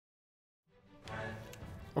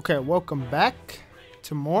Okay, welcome back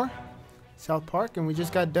to more South Park, and we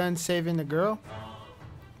just got done saving the girl.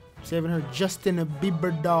 Saving her Justin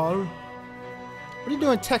Bieber doll. What are you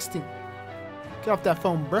doing texting? Get off that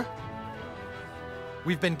phone, bruh.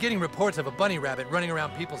 We've been getting reports of a bunny rabbit running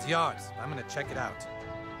around people's yards. I'm gonna check it out.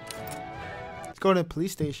 Let's go to the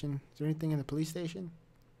police station. Is there anything in the police station?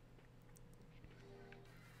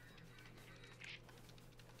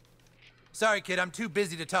 Sorry, kid, I'm too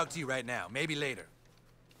busy to talk to you right now. Maybe later.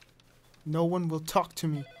 No one will talk to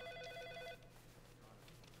me.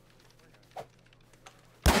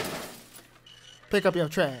 Pick up your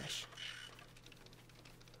trash.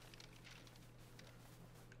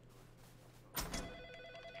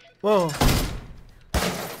 Whoa.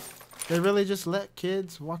 They really just let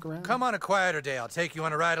kids walk around? Come on a quieter day. I'll take you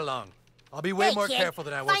on a ride along. I'll be way more careful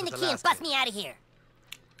than I was with the last. Find the key and bust me out of here.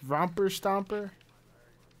 Romper Stomper?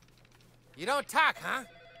 You don't talk, huh?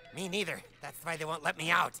 Me neither. That's why they won't let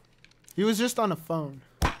me out. He was just on the phone.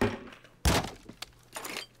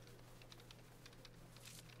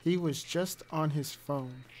 He was just on his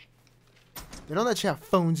phone. They don't let you have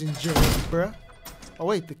phones in jail, bruh. Oh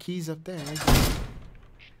wait, the key's up there.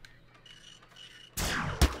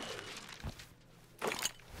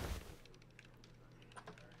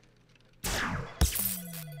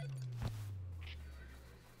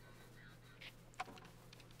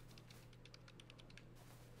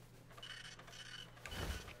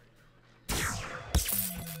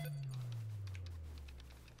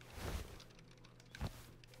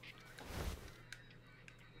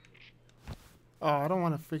 Oh, I don't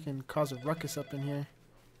want to freaking cause a ruckus up in here.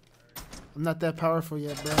 I'm not that powerful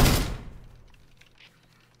yet, bro.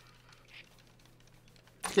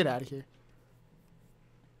 Let's get out of here.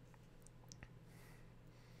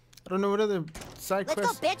 I don't know what other side quests.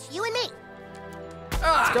 Let's go, bitch. You and me.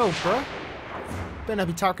 Let's go, bro. Better not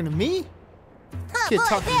be talking to me. Oh, Kid boy,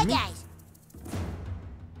 talking to me. guys.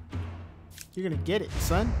 You're gonna get it,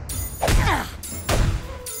 son.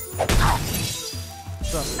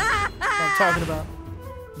 What's up? That's what I'm talking about.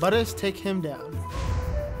 Butters, take him down.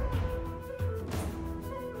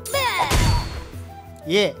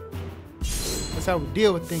 Yeah. That's how we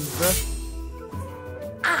deal with things, bro.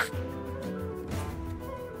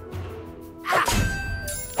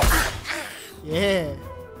 Yeah.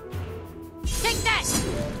 Take that.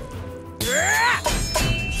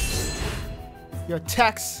 Your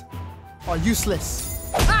attacks are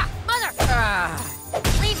useless. Mother.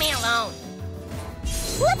 Leave me alone.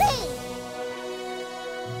 Whoopee!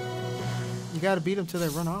 You gotta beat them till they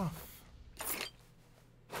run off.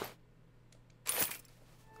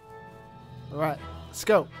 Alright, let's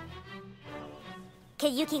go.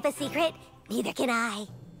 Can you keep a secret? Neither can I.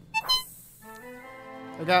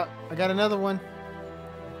 I got another one.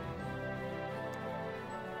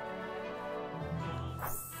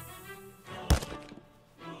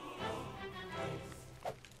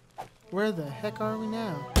 Where the heck are we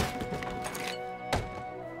now?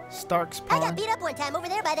 Stark's Pond. I got beat up one time over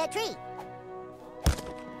there by that tree.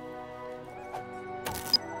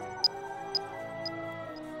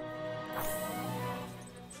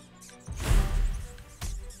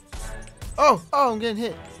 Oh, I'm getting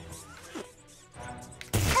hit.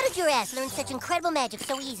 How did your ass learn such incredible magic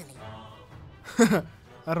so easily?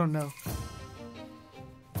 I don't know.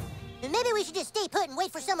 Then maybe we should just stay put and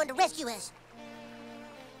wait for someone to rescue us.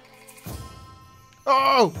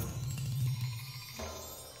 Oh!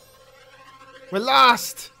 We're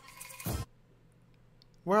lost!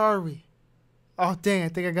 Where are we? Oh, dang, I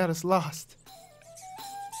think I got us lost.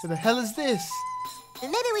 Where the hell is this?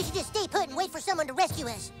 Then maybe we should just stay put and wait for someone to rescue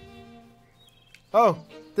us. Oh,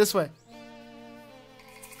 this way.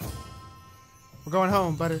 We're going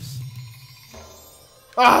home, Butters.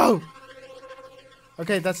 Oh!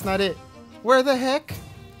 Okay, that's not it. Where the heck?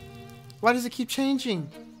 Why does it keep changing?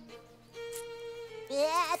 Yeah,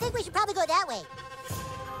 I think we should probably go that way.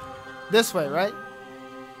 This way, right?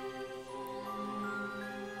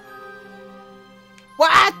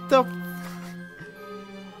 What the?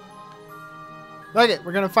 Look it,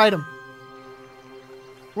 we're gonna fight him.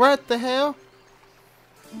 What the hell?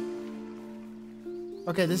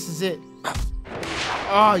 Okay, this is it.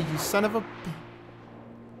 Oh, you son of a...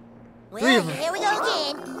 Well, of them. here we go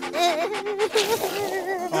again.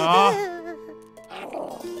 Aw.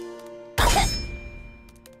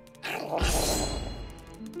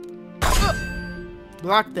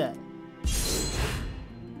 Block that.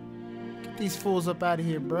 Get these fools up out of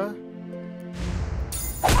here, bruh.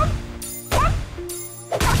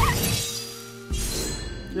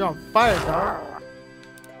 You're on fire, dog.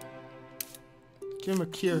 Give him a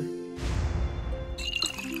cure.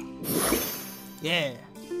 Yeah.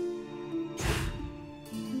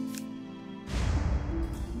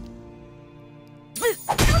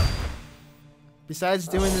 Besides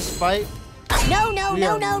doing this fight, No, no, we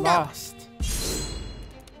no, are no, no. lost.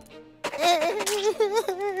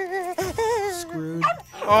 Screwed.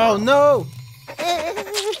 Oh no!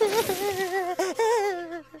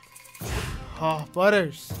 Oh,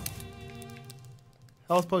 Butters.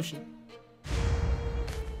 Health potion.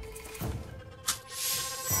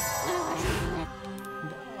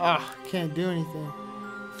 Ah, can't do anything.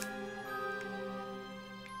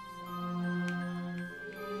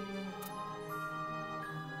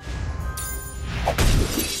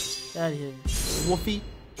 Get out of here, Wolfie.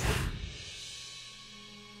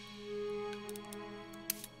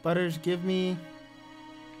 Butters, give me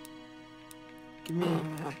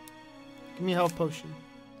a health potion,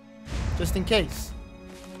 just in case.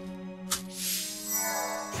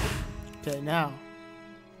 Okay, now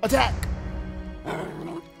attack.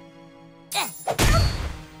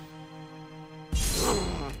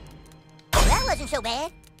 That wasn't so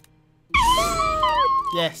bad.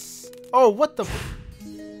 Yes. Oh, what the?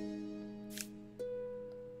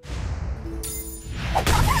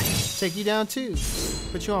 Take you down too.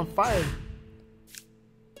 Put you on fire.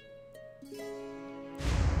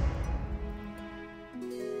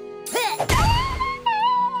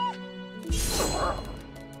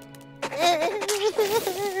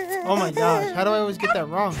 Oh my gosh, how do I always get that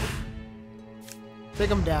wrong? Take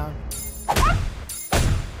him down.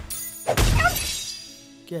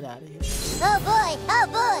 Get out of here. Oh boy, oh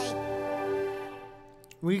boy.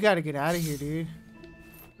 We gotta get out of here, dude.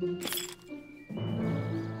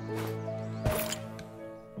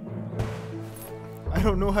 I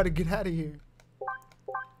don't know how to get out of here.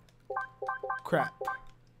 Crap.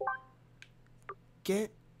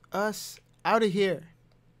 Get us out of here.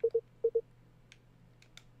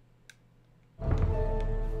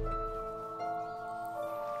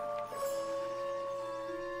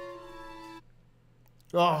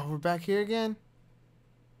 Oh, we're back here again?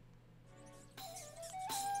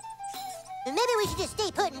 Maybe we should just stay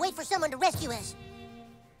put and wait for someone to rescue us.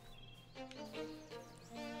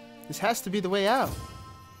 This has to be the way out.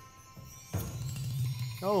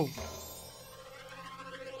 Oh.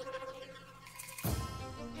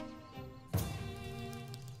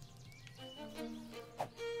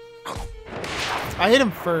 I hit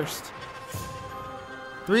him first.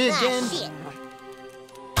 3 again. Ah, shit.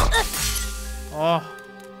 Oh.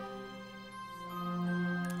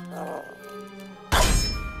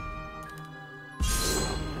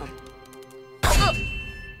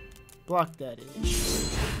 Block that itch.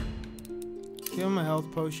 Give him a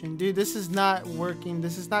health potion. Dude, this is not working.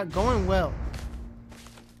 This is not going well.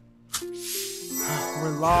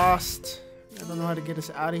 We're lost. I don't know how to get us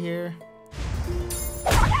out of here.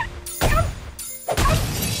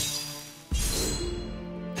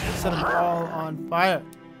 Set them all on fire.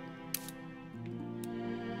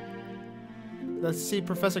 Let's see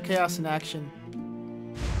Professor Chaos in action.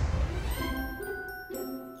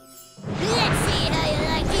 Let's see how you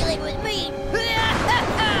like dealing with me.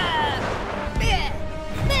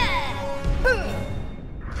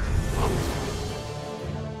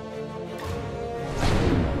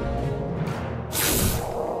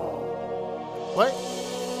 What?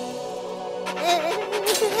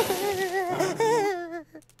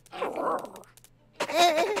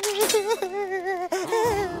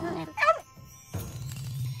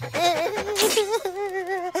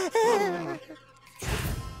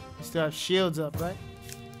 You still have shields up, right?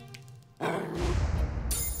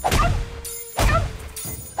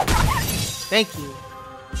 Thank you.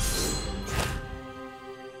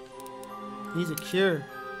 Needs a cure.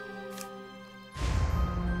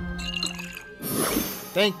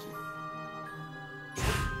 Thank you.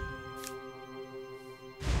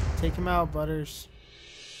 Take him out, Butters.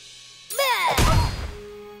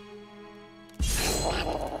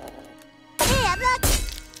 Hey, I'm lucky.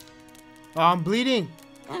 Oh, I'm bleeding.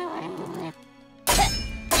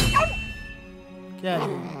 Get out of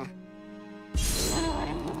here.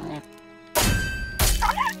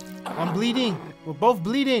 I'm bleeding. We're both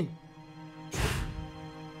bleeding.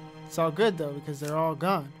 It's all good though because they're all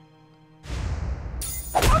gone.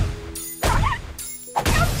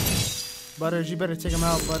 Butters, you better take him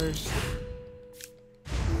out, Butters.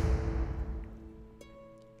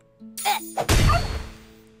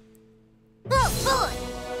 Oh boy.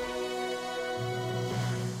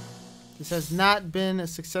 This has not been a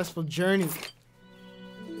successful journey.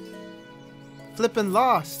 Flippin'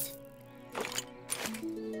 lost.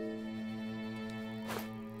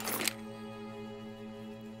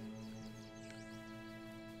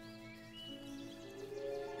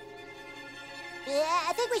 Yeah,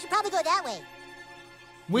 I think we should probably go that way.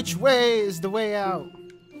 Which way is the way out?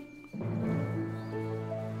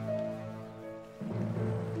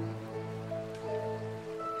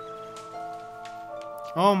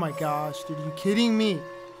 Oh my gosh, dude, are you kidding me?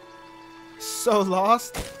 So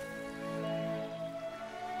lost.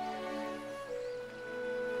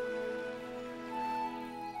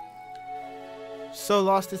 So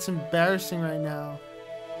lost, it's embarrassing right now.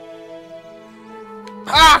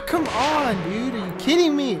 Ah, come on, dude, are you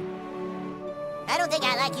kidding me? I don't think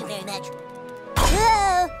I like you very much.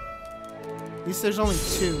 Whoa! At least there's only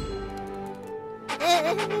 2.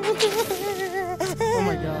 Oh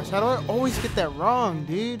my gosh, how do I always get that wrong,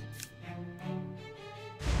 dude?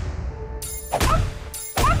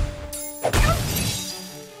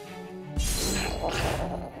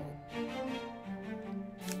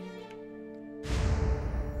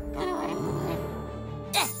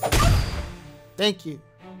 Thank you.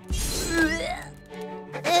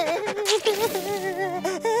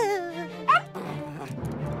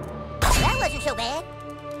 That wasn't so bad.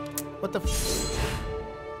 What the f—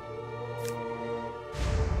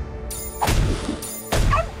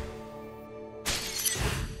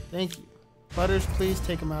 Thank you. Butters, please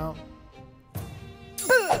take him out.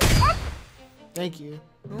 Thank you.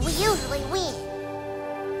 We usually win.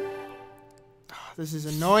 Oh, this is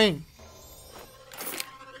annoying.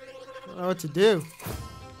 I don't know what to do.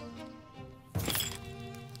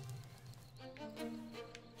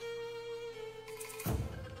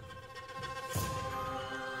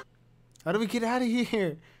 How do we get out of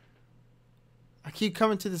here? I keep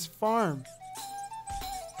coming to this farm.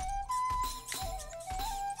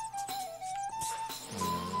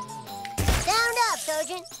 Sound up,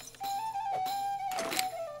 Sergeant.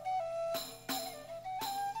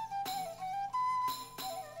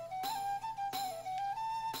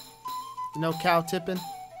 No cow tipping.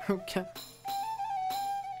 Okay.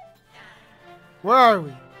 Where are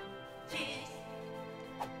we?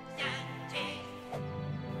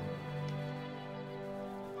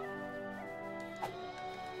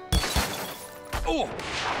 Oh!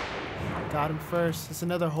 Got him first. It's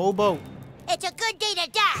another hobo. It's a good day to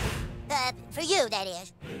die. For you, that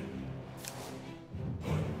is.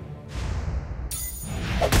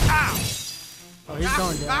 Oh, he's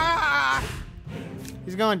going down.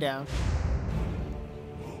 He's going down.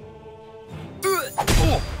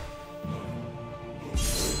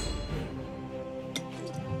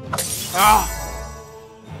 Ah!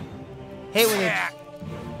 Hate when they—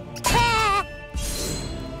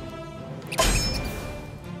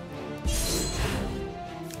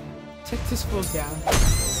 Take this fool down.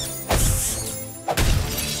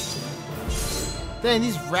 Dang,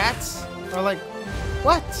 these rats are like,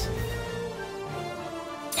 what?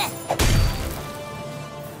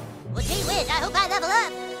 Well, gee whiz, I hope I level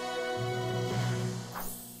up.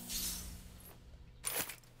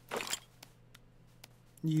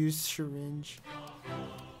 Use syringe.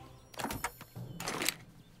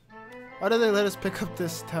 Why do they let us pick up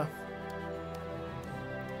this stuff?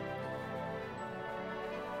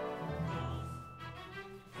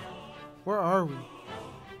 Where are we?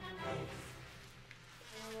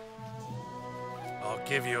 I'll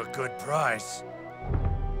give you a good price.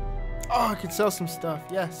 Oh, I could sell some stuff.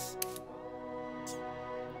 Yes.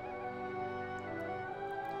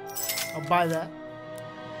 I'll buy that.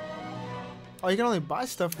 Oh, you can only buy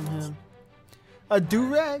stuff from him. A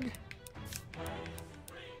do-rag?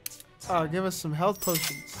 Oh, give us some health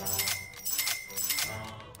potions.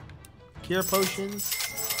 Cure potions.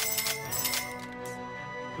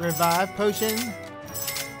 Revive potion.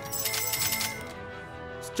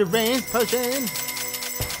 Strength potion.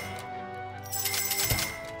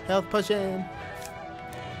 Health potion.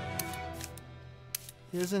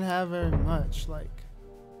 He doesn't have very much, like.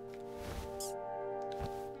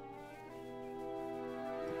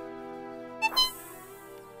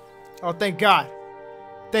 Oh, thank God.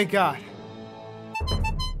 Thank God.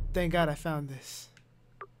 Thank God I found this.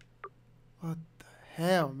 What the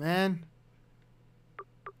hell, man?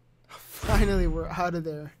 Finally, we're out of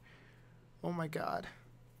there. Oh my God.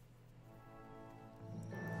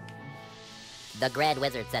 The Grand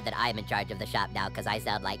Wizard said that I'm in charge of the shop now because I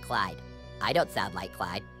sound like Clyde. I don't sound like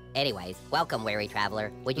Clyde. Anyways, welcome, weary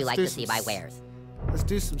traveler. Would you like to see my wares? Let's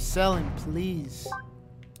do some selling, please.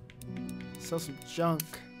 Sell some junk.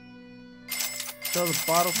 Sell the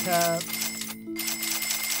bottle cap.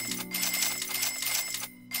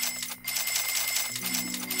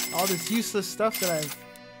 All this useless stuff that I've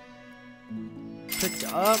picked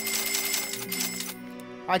up.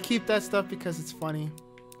 I keep that stuff because it's funny.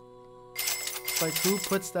 It's like, who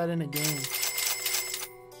puts that in a game?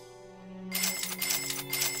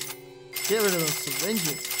 Get rid of those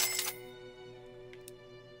syringes.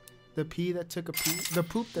 The pee that took a pee. The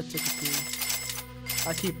poop that took a pee.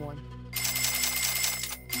 I keep one.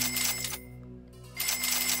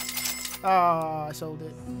 Ah, I sold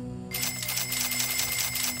it.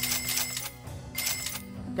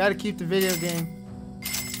 Gotta keep the video game.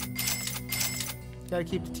 Gotta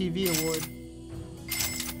keep the TV award.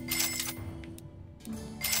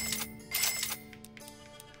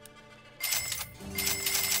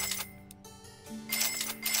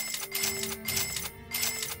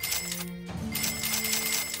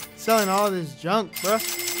 Selling all this junk, bruh.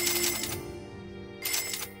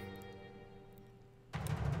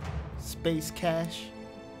 Space cash.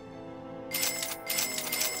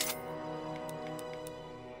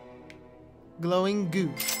 Glowing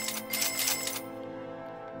goo.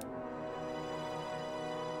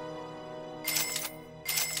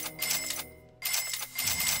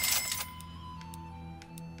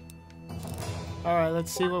 Alright,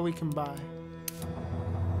 let's see what we can buy.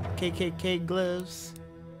 KKK gloves.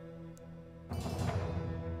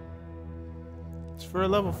 It's for a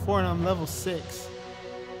level 4 and I'm level 6.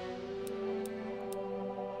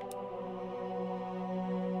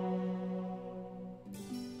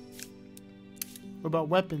 What about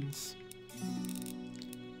weapons?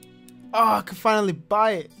 Oh, I can finally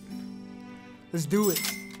buy it. Let's do it.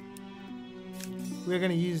 We're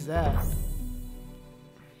gonna use that.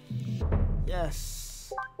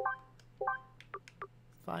 Yes.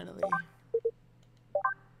 Finally.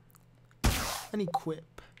 Unequip.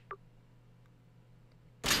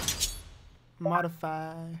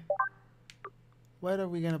 Modify. What are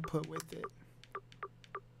we gonna put with it?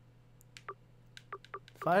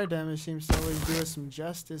 Fire damage seems to always do us some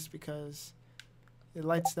justice because it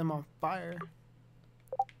lights them on fire.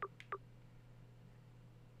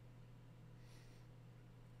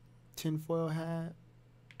 Tinfoil hat.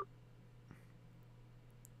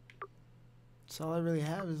 So all I really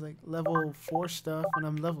have is like level 4 stuff and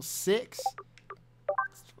I'm level 6.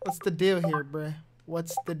 What's the deal here, bruh?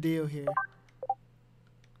 What's the deal here?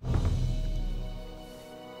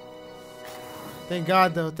 Thank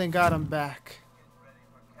God though, thank God I'm back.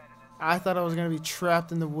 I thought I was gonna be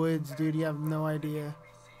trapped in the woods, dude. You have no idea.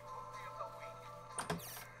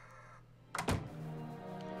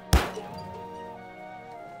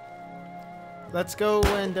 Let's go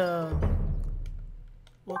and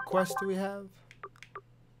what quest do we have?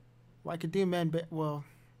 Well, I could do man, well,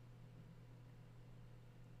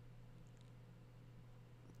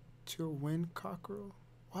 to a wind cockerel.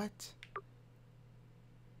 What?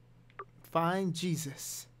 Find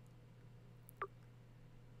Jesus.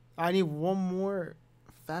 I need one more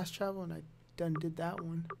fast travel and I done did that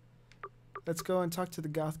one. Let's go and talk to the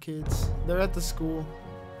goth kids. They're at the school.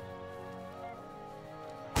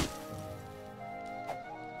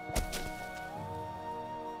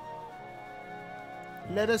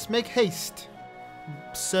 Let us make haste,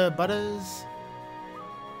 Sir Butters.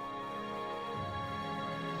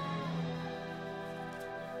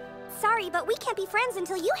 Sorry, but we can't be friends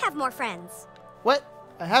until you have more friends. What?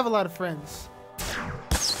 I have a lot of friends.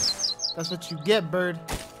 That's what you get, bird.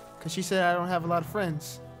 Because she said I don't have a lot of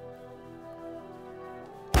friends.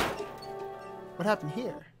 What happened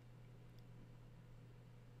here?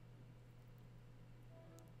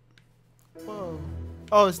 Whoa.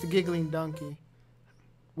 Oh, it's the giggling donkey.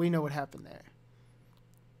 We know what happened there.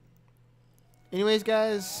 Anyways,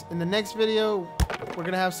 guys, in the next video, we're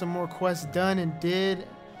going to have some more quests done and did.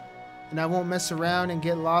 And I won't mess around and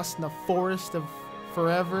get lost in the forest of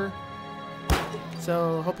forever.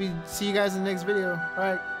 So, hope you see you guys in the next video.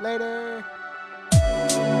 Alright, later.